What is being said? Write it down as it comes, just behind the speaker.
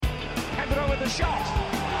the shot. Oh,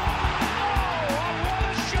 what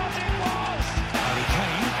a shot it was! Harry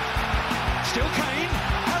Kane. Still Kane.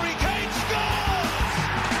 Harry Kane scores!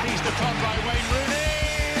 He's defended by Wayne Rooney.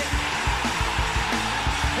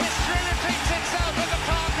 History repeats itself at the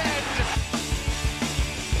Park End.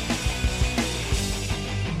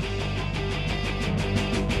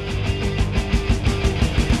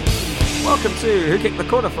 Welcome to Who Kicked the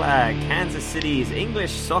Corner Flag, Kansas City's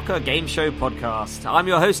English soccer game show podcast. I'm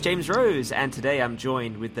your host, James Rose, and today I'm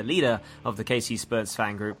joined with the leader of the KC Spurs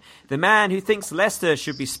fan group, the man who thinks Leicester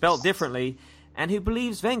should be spelt differently, and who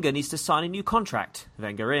believes Wenger needs to sign a new contract.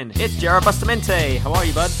 Wenger in. It's Jared Bustamante. How are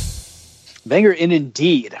you, bud? Wenger in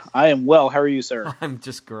indeed. I am well. How are you, sir? I'm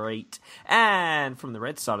just great. And from the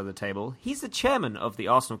red side of the table, he's the chairman of the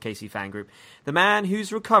Arsenal KC fan group, the man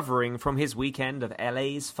who's recovering from his weekend of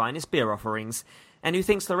LA's finest beer offerings, and who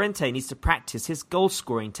thinks Llorente needs to practice his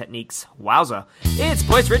goal-scoring techniques. Wowza. It's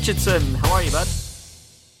Boyce Richardson. How are you, bud?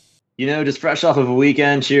 You know, just fresh off of a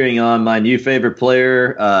weekend cheering on my new favorite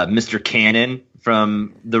player, Mr. Cannon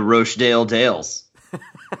from the Rochdale Dales.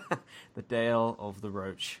 The Dale of the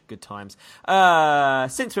Roach. Good times.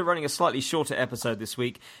 Since we're running a slightly shorter episode this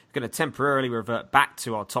week, we're going to temporarily revert back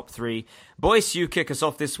to our top three. Boyce, you kick us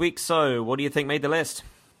off this week, so what do you think made the list?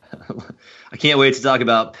 I can't wait to talk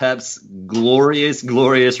about Pep's glorious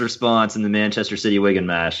response in the Manchester City-Wigan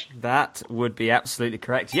match. That would be absolutely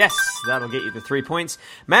correct. Yes, that'll get you the 3 points.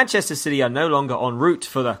 Manchester City are no longer en route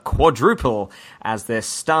for the quadruple as they're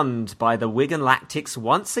stunned by the Wigan Lactics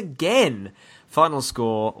once again. Final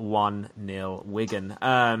score 1-0 Wigan.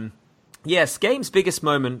 Yes, game's biggest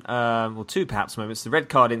moment, well, two perhaps moments, the red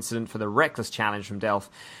card incident for the reckless challenge from Delph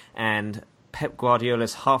and Pep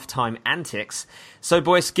Guardiola's halftime antics. So,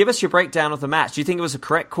 Boyce, give us your breakdown of the match. Do you think it was a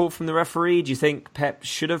correct call from the referee? Do you think Pep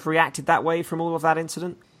should have reacted that way from all of that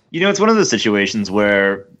incident? You know, it's one of those situations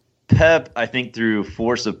where Pep, I think through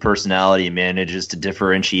force of personality, manages to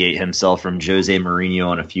differentiate himself from Jose Mourinho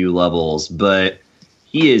on a few levels, but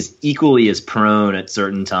he is equally as prone at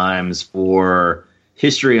certain times for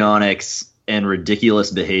histrionics and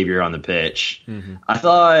ridiculous behavior on the pitch. Mm-hmm. I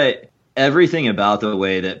thought everything about the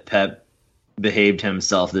way that Pep behaved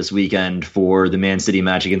himself this weekend for the Man City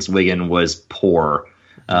match against Wigan was poor.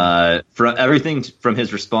 From everything from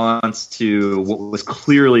his response to what was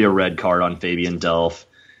clearly a red card on Fabian Delph,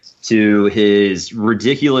 to his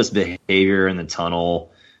ridiculous behavior in the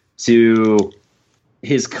tunnel, to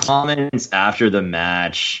his comments after the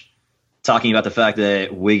match, talking about the fact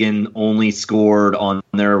that Wigan only scored on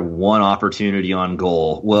their one opportunity on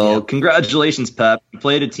goal. Well, Congratulations, Pep. You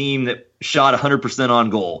played a team that shot 100% on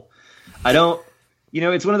goal.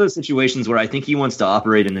 It's one of those situations where I think he wants to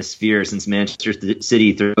operate in this sphere since Manchester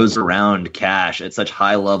City throws around cash at such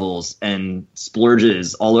high levels and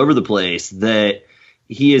splurges all over the place that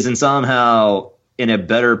he is somehow in a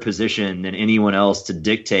better position than anyone else to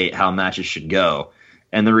dictate how matches should go.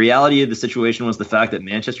 And the reality of the situation was the fact that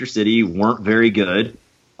Manchester City weren't very good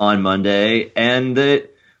on Monday and that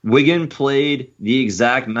Wigan played the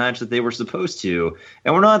exact match that they were supposed to.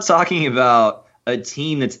 And we're not talking about a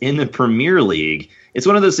team that's in the Premier League. It's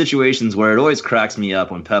one of those situations where it always cracks me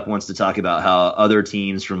up when Pep wants to talk about how other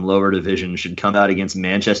teams from lower division should come out against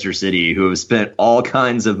Manchester City, who have spent all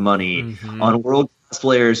kinds of money on world-class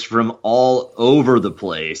players from all over the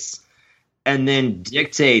place, and then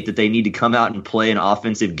dictate that they need to come out and play an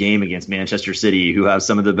offensive game against Manchester City, who have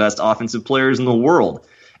some of the best offensive players in the world.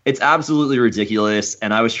 It's absolutely ridiculous,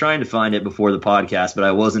 and I was trying to find it before the podcast, but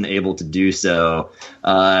I wasn't able to do so.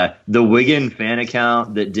 The Wigan fan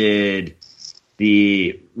account that did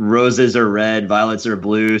the roses are red, violets are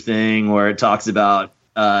blue thing, where it talks about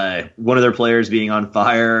one of their players being on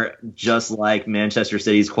fire, just like Manchester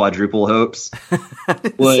City's quadruple hopes,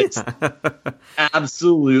 was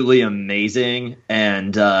absolutely amazing,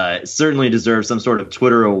 and certainly deserves some sort of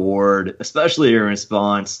Twitter award, especially in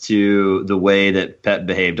response to the way that Pep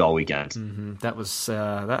behaved all weekend. Mm-hmm.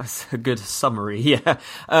 That's a good summary. Yeah,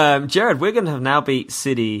 Jared, Wigan have now beat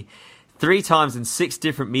City 3 times in 6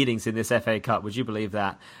 different meetings in this FA Cup. Would you believe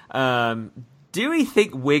that? Do we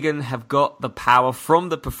think Wigan have got the power from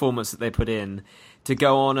the performance that they put in to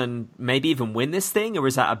go on and maybe even win this thing, or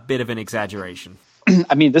is that a bit of an exaggeration?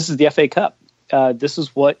 I mean, this is the FA Cup. This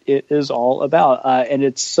is what it is all about. And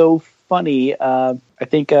it's so funny. I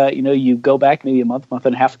think, you go back maybe a month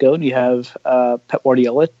and a half ago, and you have Pep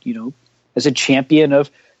Guardiola, as a champion of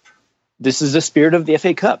this is the spirit of the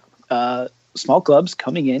FA Cup. Small clubs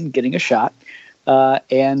coming in, getting a shot.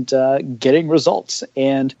 And getting results.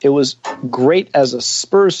 And it was great as a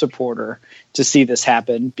Spurs supporter to see this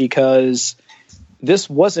happen, because this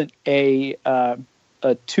wasn't a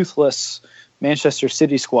toothless Manchester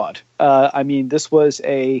City squad. I mean, this was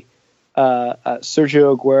a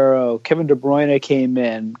Sergio Aguero, Kevin De Bruyne came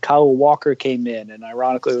in, Kyle Walker came in, and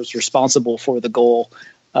ironically was responsible for the goal,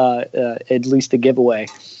 at least the giveaway.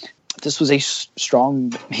 This was a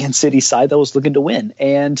strong Man City side that was looking to win.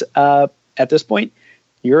 And at this point,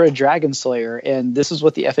 you're a Dragon Slayer, and this is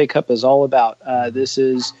what the FA Cup is all about. This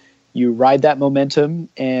is you ride that momentum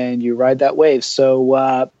and you ride that wave.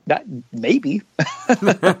 So that maybe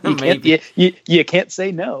you can't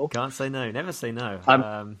say no. Can't say no. Never say no.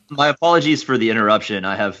 My apologies for the interruption.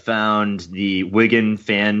 I have found the Wigan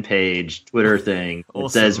fan page Twitter thing. Awesome.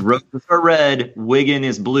 It says roses are red, Wigan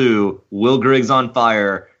is blue, Will Griggs on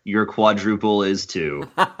fire, your quadruple is 2.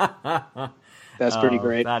 That's pretty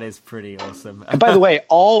great. That is pretty awesome. And by the way,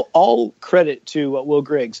 all credit to Will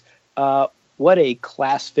Griggs. What a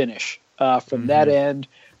class finish from that end.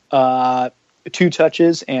 2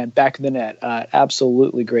 touches and back of the net.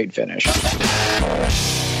 Absolutely great finish.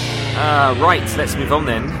 Right, let's move on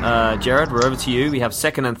then. Jared, we're over to you. We have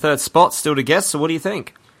second and third spots still to guess, so what do you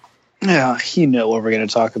think? Yeah, you know what we're going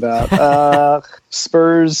to talk about.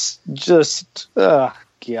 Spurs just,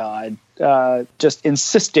 just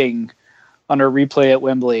insisting on a replay at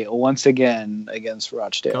Wembley once again against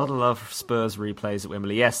Rochdale. Gotta love Spurs replays at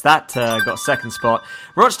Wembley. Yes, that got second spot.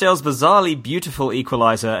 Rochdale's bizarrely beautiful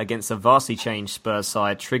equaliser against a vastly changed Spurs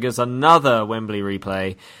side triggers another Wembley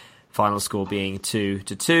replay. Final score being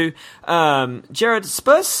 2-2. Jared,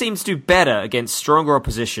 Spurs seems to do better against stronger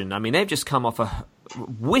opposition. I mean, they've just come off a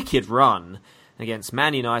wicked run against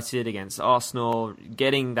Man United, against Arsenal,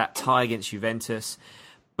 getting that tie against Juventus.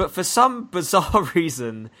 But for some bizarre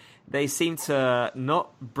reason, they seem to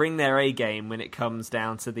not bring their A game when it comes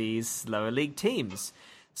down to these lower league teams.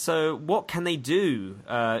 So what can they do,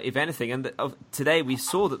 if anything? And today we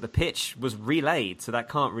saw that the pitch was relayed, so that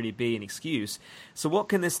can't really be an excuse. So what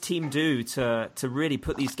can this team do to really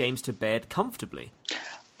put these games to bed comfortably?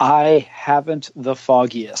 I haven't the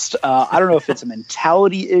foggiest. I don't know if it's a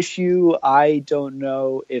mentality issue. I don't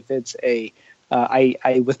know if it's with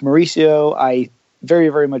Mauricio, I very,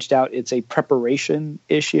 very much doubt it's a preparation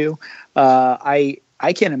issue. I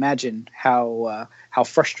can't imagine how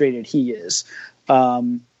frustrated he is.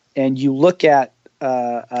 And you look at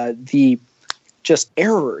the just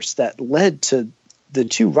errors that led to the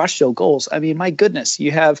 2 Rochdale goals. I mean, my goodness,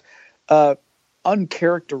 you have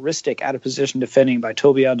uncharacteristic out of position defending by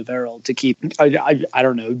Toby Alderweireld to keep I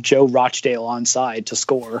don't know, Joe Rochdale onside to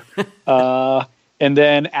score. And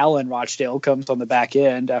then Alan Rochdale comes on the back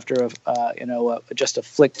end after just a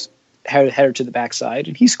flicked header to the backside,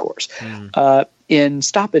 and he scores in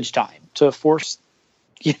stoppage time to force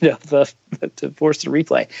the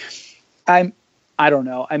replay. I don't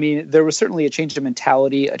know. I mean, there was certainly a change of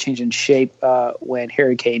mentality, a change in shape when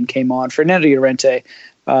Harry Kane came on. Fernando Llorente,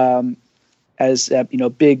 as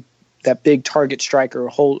that big target striker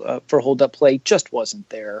for hold-up play just wasn't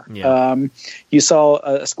there. Yeah. You saw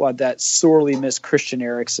a squad that sorely missed Christian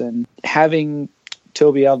Eriksen. Having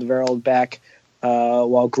Toby Alderweireld back,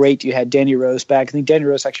 while great, you had Danny Rose back. I think Danny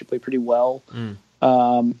Rose actually played pretty well,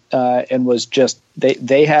 and was just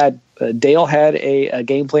they had Dale had a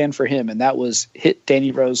game plan for him, and that was hit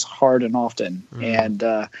Danny Rose hard and often, and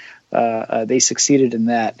they succeeded in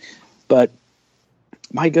that. But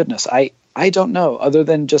my goodness, I don't know, other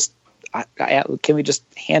than just. Can we just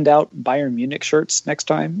hand out Bayern Munich shirts next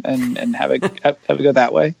time and have it go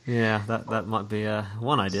that way? Yeah, that might be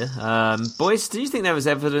one idea. Boys, do you think there was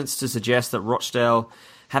evidence to suggest that Rochdale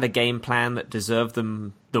had a game plan that deserved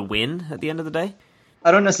them the win at the end of the day?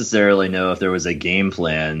 I don't necessarily know if there was a game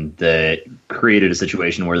plan that created a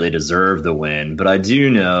situation where they deserved the win, but I do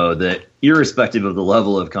know that irrespective of the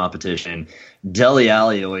level of competition, Dele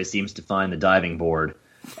Alli always seems to find the diving board.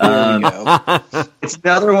 It's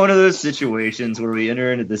another one of those situations where we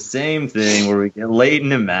enter into the same thing where we get late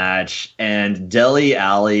in a match and Dele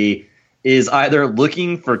Alli is either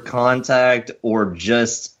looking for contact or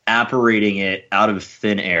just apparating it out of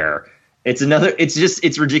thin air.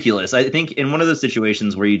 It's ridiculous. I think in one of those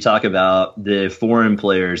situations where you talk about the foreign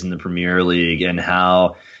players in the Premier League and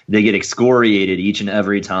how they get excoriated each and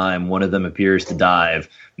every time one of them appears to dive.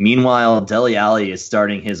 Meanwhile, Dele Alli is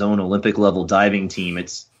starting his own Olympic-level diving team at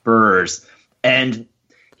Spurs, and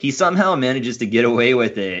he somehow manages to get away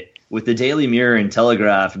with it, with the Daily Mirror and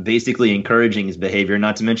Telegraph basically encouraging his behavior,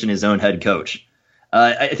 not to mention his own head coach.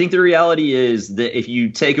 I think the reality is that if you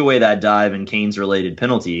take away that dive and Kane's related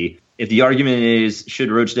penalty, if the argument is should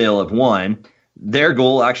Rochdale have won, their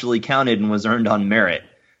goal actually counted and was earned on merit.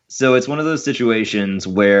 So it's one of those situations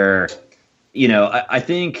where, I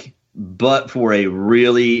think but for a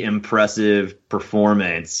really impressive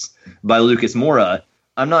performance by Lucas Moura,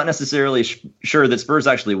 I'm not necessarily sure that Spurs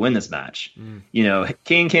actually win this match. You know,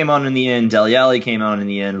 Kane came on in the end, Dele Alli came on in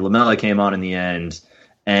the end, Lamela came on in the end,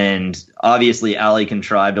 and obviously Alli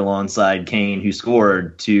contrived alongside Kane, who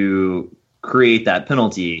scored, to create that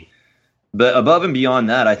penalty. But above and beyond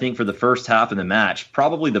that, I think for the first half of the match,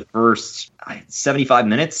 probably the first 75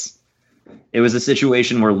 minutes, it was a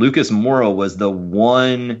situation where Lucas Moura was the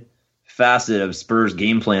one facet of Spurs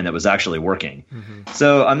game plan that was actually working.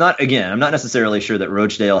 So I'm not necessarily sure that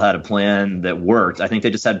Rochdale had a plan that worked. I think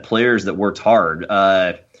they just had players that worked hard.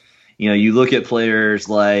 You know, you look at players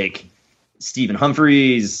like Stephen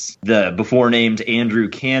Humphreys, the before named Andrew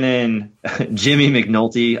Cannon, Jimmy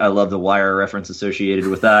McNulty. I love the Wire reference associated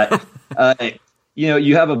with that. You know,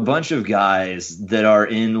 you have a bunch of guys that are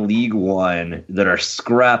in League One that are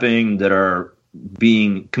scrapping, that are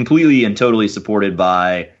being completely and totally supported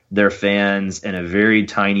by their fans in a very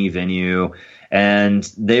tiny venue. And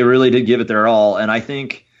they really did give it their all. And I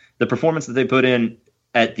think the performance that they put in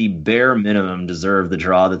at the bare minimum deserved the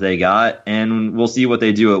draw that they got. And we'll see what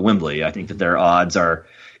they do at Wembley. I think that their odds are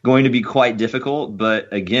going to be quite difficult.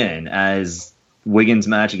 But again, as Wigan's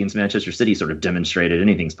match against Manchester City sort of demonstrated,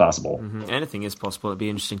 anything's possible. Anything is possible. It'd be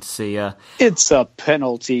interesting to see. It's a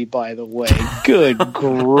penalty, by the way. Good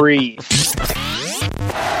grief.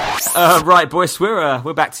 Right, Boyce,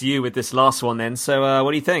 we're back to you with this last one then. So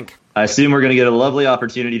what do you think? I assume we're going to get a lovely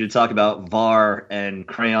opportunity to talk about VAR and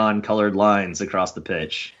crayon-colored lines across the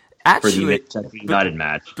pitch for the Manchester United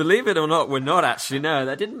match. Believe it or not, we're not actually. No,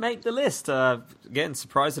 that didn't make the list. Again,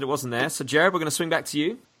 surprised that it wasn't there. So, Jared, we're going to swing back to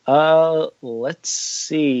you. Let's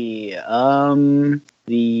see.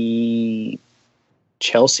 The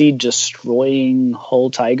Chelsea destroying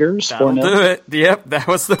Hull Tigers. That'll do it. Yep, that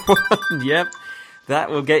was the one. Yep, that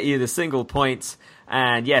will get you the single point.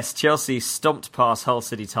 And yes, Chelsea stomped past Hull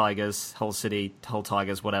Tigers,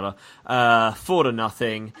 whatever,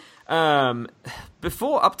 4-0.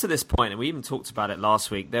 Before, up to this point, and we even talked about it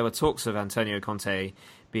last week, there were talks of Antonio Conte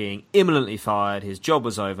being imminently fired. His job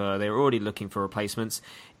was over. They were already looking for replacements.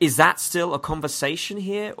 Is that still a conversation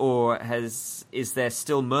here, or is there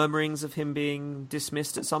still murmurings of him being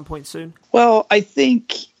dismissed at some point soon? Well, I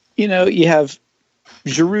think, you know, you have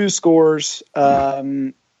Giroud scores,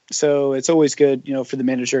 so it's always good, you know, for the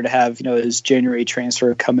manager to have, you know, his January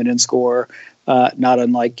transfer come in and score, not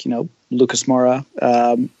unlike, you know, Lucas Moura.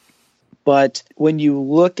 But when you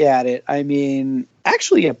look at it, I mean,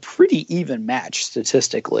 actually a pretty even match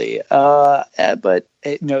statistically, but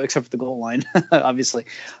you know, except for the goal line, obviously.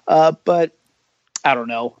 But I don't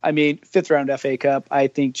know. I mean, 5th round FA Cup. I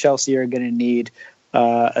think Chelsea are going to need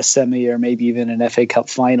a semi or maybe even an FA Cup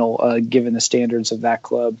final, given the standards of that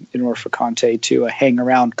club, in order for Conte to hang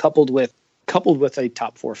around, coupled with a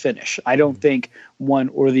top 4 finish. I don't think one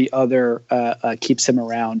or the other keeps him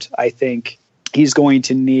around. I think he's going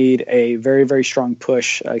to need a very, very strong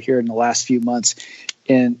push here in the last few months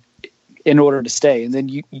in order to stay. And then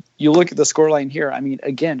you look at the scoreline here. I mean,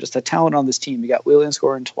 again, just the talent on this team. You got Willian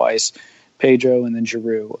scoring twice, Pedro, and then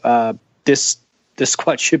Giroud. This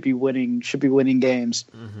squad should be winning games.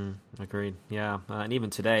 Agreed. Yeah, and even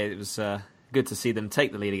today it was good to see them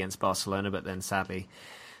take the lead against Barcelona, but then sadly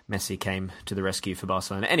Messi came to the rescue for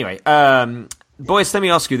Barcelona. Anyway, boys, let me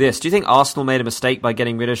ask you this: do you think Arsenal made a mistake by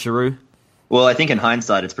getting rid of Giroud? Well, I think in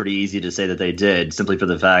hindsight, it's pretty easy to say that they did, simply for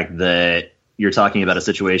the fact that you're talking about a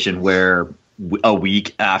situation where a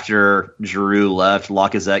week after Giroud left,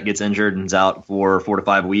 Lacazette gets injured and is out for 4 to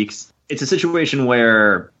 5 weeks. It's a situation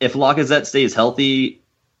where if Lacazette stays healthy,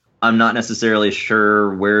 I'm not necessarily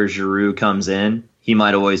sure where Giroud comes in. He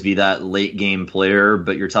might always be that late game player,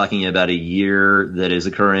 but you're talking about a year that is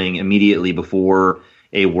occurring immediately before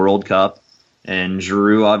a World Cup, and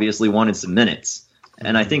Giroud obviously wanted some minutes.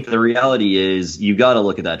 And I think the reality is you got to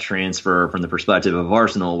look at that transfer from the perspective of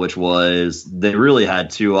Arsenal, which was they really had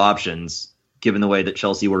 2 options, given the way that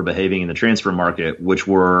Chelsea were behaving in the transfer market, which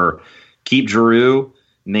were keep Giroud,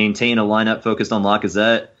 maintain a lineup focused on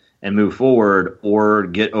Lacazette, and move forward, or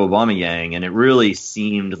get Aubameyang. And it really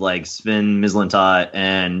seemed like Sven Mislintat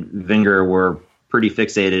and Wenger were pretty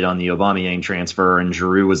fixated on the Aubameyang transfer, and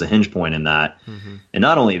Giroud was a hinge point in that. And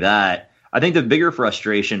not only that, I think the bigger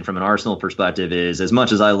frustration from an Arsenal perspective is, as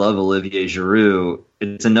much as I love Olivier Giroud,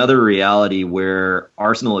 it's another reality where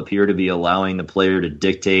Arsenal appear to be allowing the player to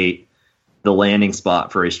dictate the landing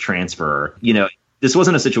spot for his transfer. You know, this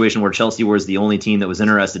wasn't a situation where Chelsea was the only team that was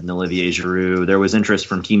interested in Olivier Giroud. There was interest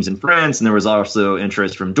from teams in France, and there was also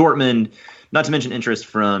interest from Dortmund, not to mention interest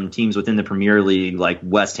from teams within the Premier League like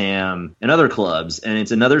West Ham and other clubs. And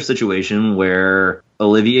it's another situation where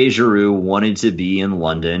Olivier Giroud wanted to be in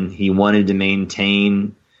London. He wanted to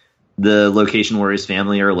maintain the location where his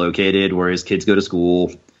family are located, where his kids go to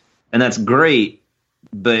school. And that's great,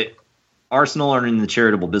 but Arsenal are in the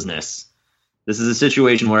charitable business. This is a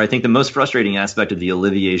situation where I think the most frustrating aspect of the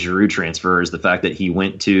Olivier Giroud transfer is the fact that he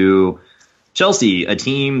went to Chelsea, a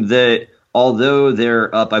team that, although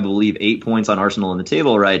they're up, I believe, 8 points on Arsenal in the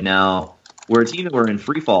table right now, were a team that were in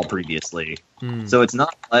free fall previously. So it's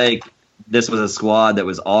not like this was a squad that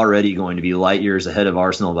was already going to be light years ahead of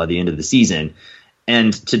Arsenal by the end of the season.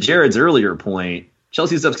 And to Jared's earlier point,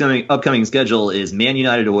 Chelsea's upcoming schedule is Man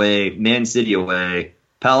United away, Man City away,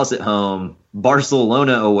 Palace at home,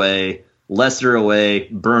 Barcelona away, Leicester away,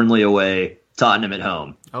 Burnley away, Tottenham at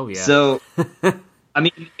home. Oh, yeah. So, I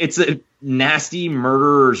mean, it's a nasty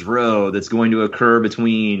murderer's row that's going to occur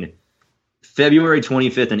between February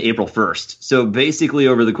 25th and April 1st. So basically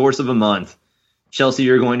over the course of a month, Chelsea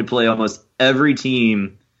are going to play almost every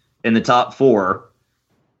team in the top 4,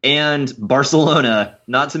 and Barcelona,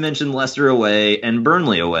 not to mention Leicester away and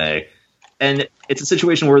Burnley away. And it's a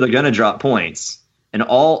situation where they're going to drop points. And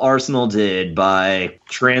all Arsenal did by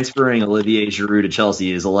transferring Olivier Giroud to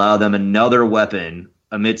Chelsea is allow them another weapon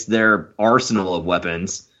amidst their arsenal of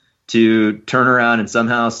weapons to turn around and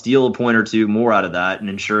somehow steal a point or two more out of that and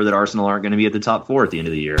ensure that Arsenal aren't going to be at the top 4 at the end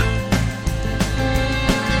of the year.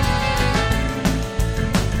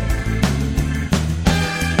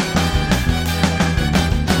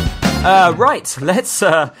 Right, let's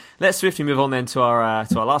swiftly move on then to our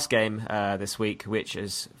last game this week, which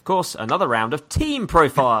is, of course, another round of team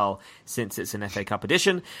profile, since it's an FA Cup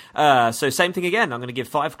edition. So same thing again, I'm going to give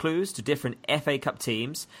 5 clues to different FA Cup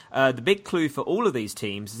teams. The big clue for all of these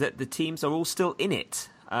teams is that the teams are all still in it.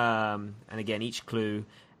 And again, each clue,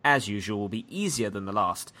 as usual, will be easier than the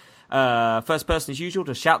last. First person, as usual,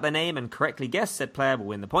 to shout their name and correctly guess said player will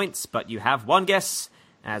win the points, but you have one guess,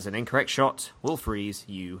 as an incorrect shot will freeze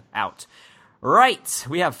you out. Right,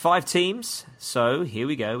 we have 5 teams, so here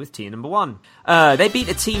we go with team number 1. They beat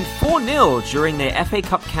a team 4-0 during their FA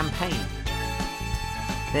Cup campaign.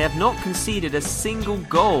 They have not conceded a single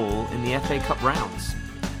goal in the FA Cup rounds.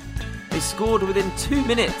 They scored within 2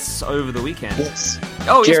 minutes over the weekend. Yes.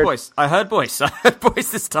 Oh, Jared. yes, boys. I heard boys. I heard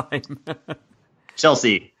boys this time.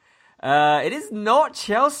 Chelsea. It is not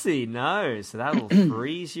Chelsea, no. So that will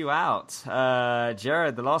freeze you out.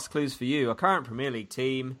 Jared, the last clues for you. A current Premier League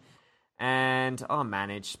team and are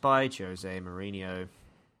managed by Jose Mourinho.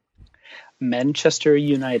 Manchester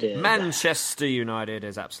United. Manchester United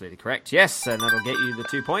is absolutely correct. Yes, and that'll get you the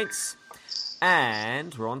 2 points.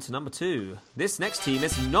 And we're on to number 2. This next team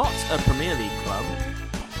is not a Premier League club.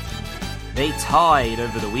 They tied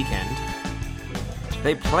over the weekend.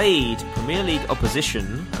 They played Premier League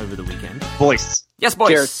opposition over the weekend. Boys. Yes, boys.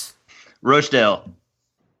 Jared. Rochdale.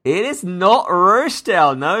 It is not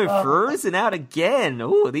Rochdale. No, frozen out again.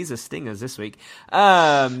 Oh, these are stingers this week.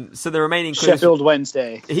 So the remaining clues... Sheffield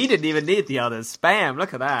Wednesday. He didn't even need the others. Bam,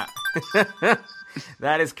 look at that.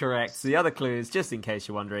 That is correct. So the other clues, just in case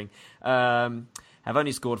you're wondering, have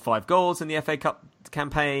only scored 5 goals in the FA Cup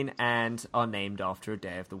campaign and are named after a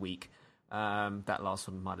day of the week. That last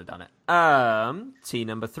one might have done it. Team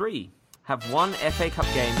number 3 have won FA Cup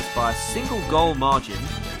games by a single goal margin.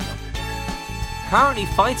 Currently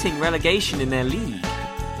fighting relegation in their league.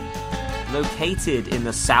 Located in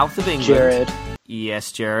the south of England. Jared.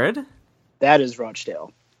 Yes, Jared. That is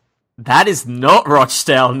Rochdale. That is not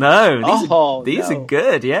Rochdale, no. These no. are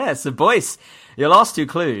good, yeah. So, boys, your last 2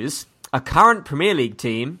 clues. A current Premier League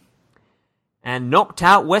team and knocked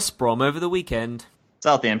out West Brom over the weekend.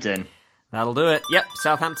 Southampton. That'll do it. Yep,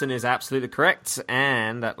 Southampton is absolutely correct,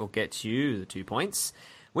 and that will get you the 2 points.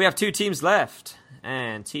 We have 2 teams left,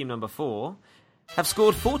 and team number 4 have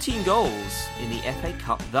scored 14 goals in the FA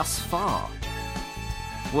Cup thus far.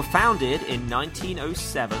 Were founded in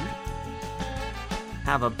 1907.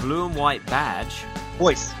 Have a blue and white badge.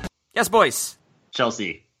 Boys. Yes, boys.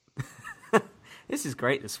 Chelsea. This is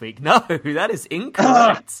great this week. No, that is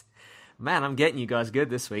incorrect. Man, I'm getting you guys good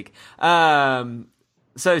this week.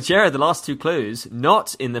 So, Jared, the last 2 clues,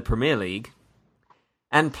 not in the Premier League,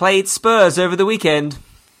 and played Spurs over the weekend.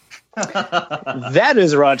 That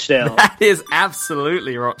is Rochdale. That is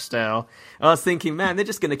absolutely Rochdale. I was thinking, man, they're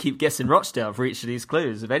just going to keep guessing Rochdale for each of these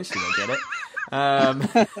clues. Eventually they'll get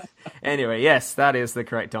it. Anyway, yes, that is the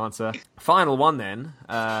correct answer. Final one then.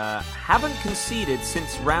 Haven't conceded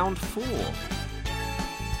since round 4.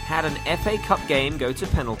 Had an FA Cup game go to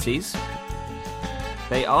penalties.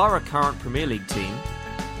 They are a current Premier League team.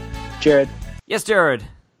 Jared. Yes, Jared.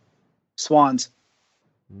 Swans.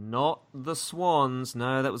 Not the Swans.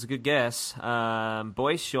 No, that was a good guess.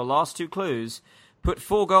 Boyce, your last 2 clues. Put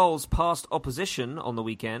 4 goals past opposition on the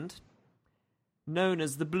weekend. Known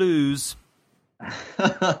as the Blues.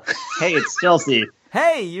 Hey, it's Chelsea.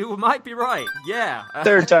 Hey, you might be right. Yeah.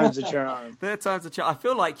 Third time's a charm. Third time's a charm. I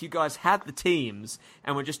feel like you guys had the teams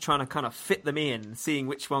and we're just trying to kind of fit them in, seeing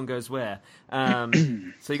which one goes where. So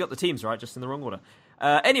you got the teams right, just in the wrong order.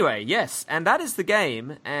 Anyway, yes, and that is the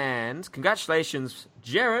game. And congratulations,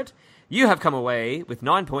 Jared. You have come away with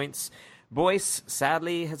 9 points. Boyce,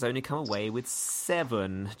 sadly, has only come away with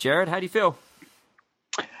 7. Jared, how do you feel?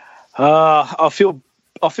 I'll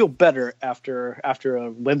feel better after a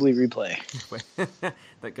Wembley replay.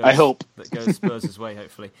 I hope that goes Spurs' way.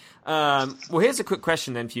 Hopefully. Well, here's a quick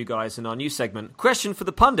question then for you guys in our new segment. Question for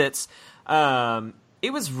the pundits.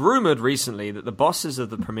 It was rumored recently that the bosses of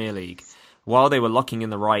the Premier League, while they were locking in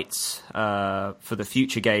the rights for the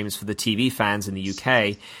future games for the TV fans in the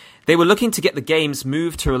UK, they were looking to get the games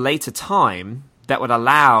moved to a later time that would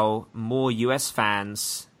allow more US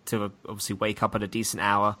fans to obviously wake up at a decent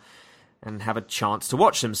hour and have a chance to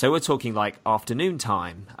watch them. So we're talking like afternoon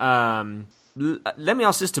time. Let me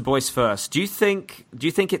ask this to Boyce first. Do you think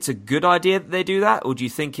it's a good idea that they do that, or do you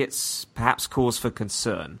think it's perhaps cause for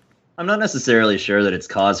concern? I'm not necessarily sure that it's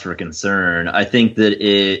cause for concern. I think that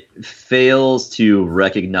it fails to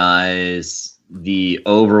recognize the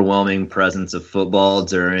overwhelming presence of football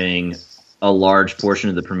during a large portion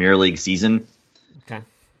of the Premier League season. Okay.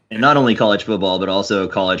 And not only college football, but also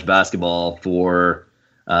college basketball for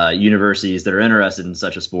universities that are interested in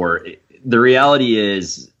such a sport. The reality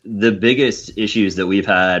is the biggest issues that we've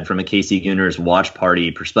had from a KC Gooners watch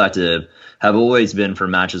party perspective have always been for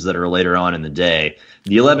matches that are later on in the day.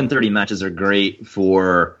 The 11:30 matches are great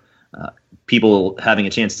for people having a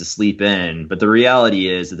chance to sleep in, but the reality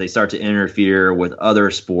is that they start to interfere with other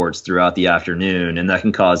sports throughout the afternoon, and that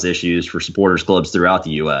can cause issues for supporters clubs throughout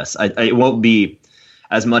the U.S. It won't be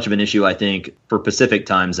as much of an issue, I think, for Pacific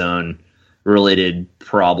time zone related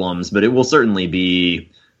problems, but it will certainly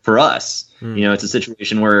be for us. You know, it's a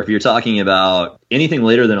situation where if you're talking about anything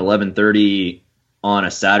later than 11:30 on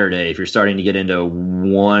a Saturday, if you're starting to get into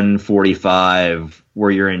 1:45 where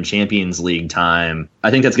you're in Champions League time,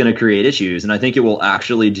 I think that's going to create issues. And I think it will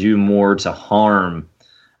actually do more to harm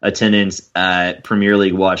attendance at Premier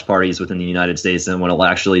League watch parties within the United States than what it'll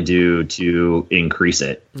actually do to increase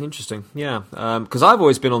it. Interesting. Yeah. Because I've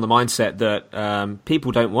always been on the mindset that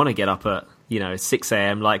people don't want to get up at, 6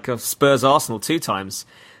 a.m. like Spurs Arsenal 2 times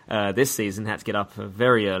this season, had to get up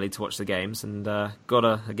very early to watch the games, and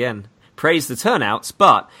gotta, again, praise the turnouts,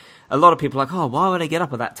 but a lot of people are like, oh, why would I get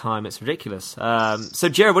up at that time? It's ridiculous. So,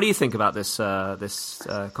 Jared, what do you think about this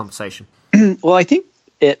conversation? Well, I think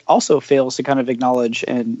it also fails to kind of acknowledge,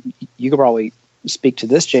 and you could probably speak to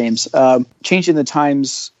this, James, changing the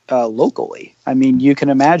times locally. I mean, you can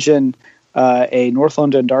imagine a North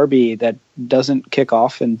London derby that doesn't kick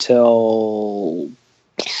off until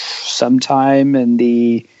sometime in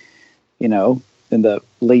the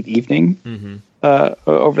late evening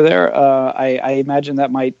over there. I imagine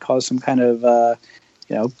that might cause some kind of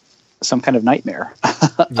nightmare.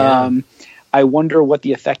 Yeah. I wonder what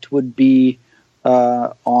the effect would be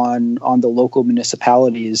on the local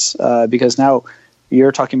municipalities, because now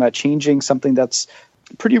you're talking about changing something that's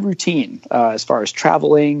pretty routine as far as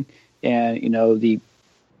traveling and the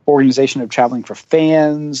organization of traveling for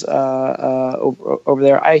fans over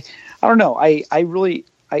there. I don't know. I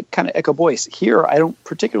kind of echo Boyce here. I don't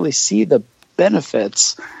particularly see the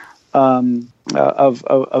benefits of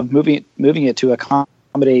moving it to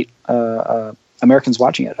accommodate Americans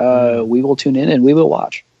watching it. We will tune in and we will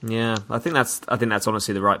watch. Yeah, I think that's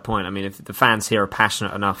honestly the right point. I mean, if the fans here are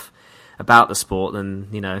passionate enough about the sport, then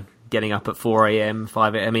getting up at 4 a.m.,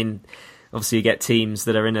 5 a.m. I mean, obviously you get teams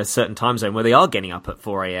that are in a certain time zone where they are getting up at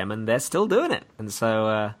 4 a.m. and they're still doing it, and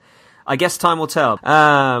so I guess time will tell.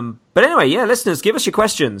 But anyway, yeah, listeners, give us your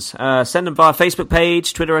questions. Send them via Facebook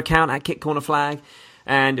page, Twitter account @KickCornerFlag.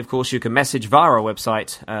 And, of course, you can message via our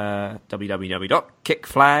website,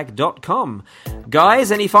 www.kickflag.com.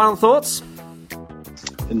 Guys, any final thoughts?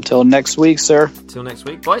 Until next week, sir. Until next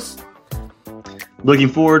week, boys. Looking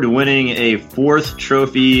forward to winning a 4th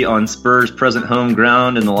trophy on Spurs' present home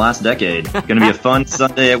ground in the last decade. Going to be a fun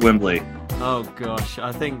Sunday at Wembley. Oh, gosh.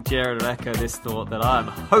 I think Jared will echo this thought that I'm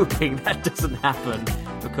hoping that doesn't happen,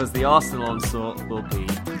 because the Arsenal onslaught will be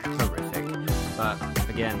horrific. But,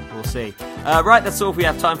 again, we'll see. Right, that's all we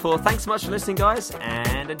have time for. Thanks so much for listening, guys,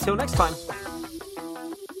 and until next time.